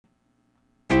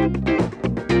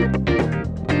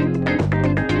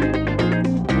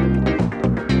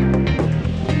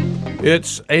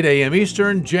It's 8 a.m.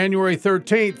 Eastern, January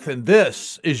 13th, and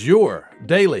this is your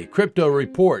daily crypto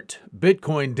report.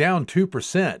 Bitcoin down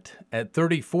 2% at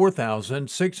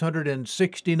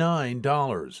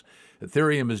 $34,669.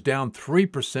 Ethereum is down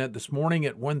 3% this morning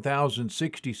at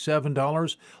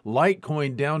 $1,067.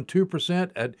 Litecoin down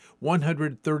 2% at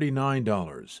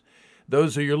 $139.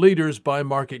 Those are your leaders by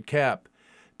market cap.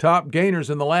 Top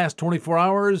gainers in the last 24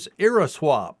 hours,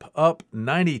 Swap up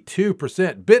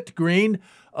 92%, BitGreen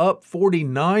up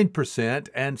 49%,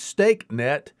 and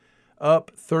StakeNet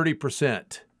up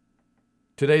 30%.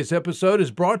 Today's episode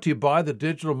is brought to you by the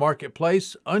digital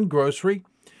marketplace Ungrocery.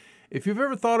 If you've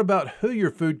ever thought about who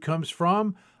your food comes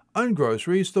from,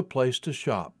 Ungrocery is the place to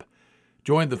shop.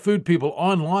 Join the food people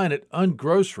online at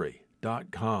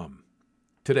ungrocery.com.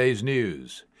 Today's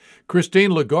news.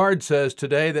 Christine Lagarde says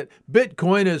today that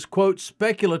Bitcoin is, quote,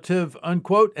 speculative,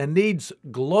 unquote, and needs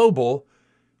global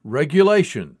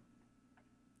regulation.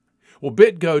 Well,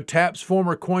 BitGo taps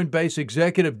former Coinbase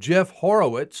executive Jeff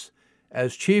Horowitz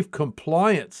as chief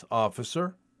compliance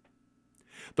officer.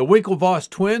 The Winklevoss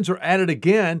twins are at it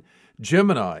again.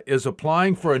 Gemini is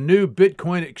applying for a new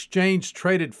Bitcoin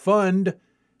exchange-traded fund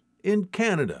in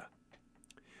Canada.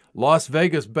 Las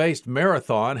Vegas-based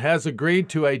Marathon has agreed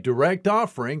to a direct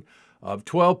offering of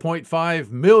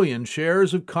 12.5 million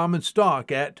shares of common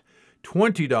stock at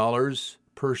 $20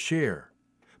 per share.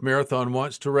 Marathon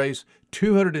wants to raise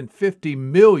 $250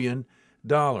 million.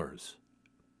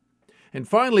 And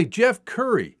finally, Jeff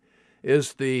Curry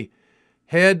is the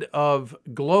head of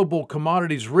global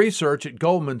commodities research at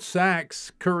Goldman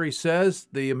Sachs. Curry says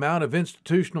the amount of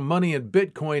institutional money in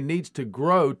Bitcoin needs to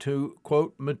grow to,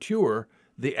 quote, mature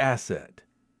the asset.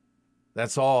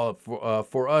 That's all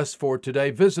for us for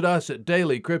today. Visit us at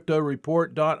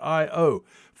dailycryptoreport.io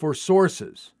for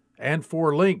sources and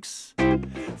for links.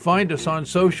 Find us on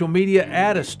social media,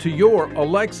 add us to your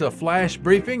Alexa flash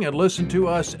briefing, and listen to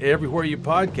us everywhere you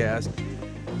podcast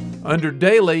under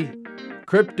Daily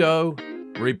Crypto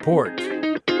Report.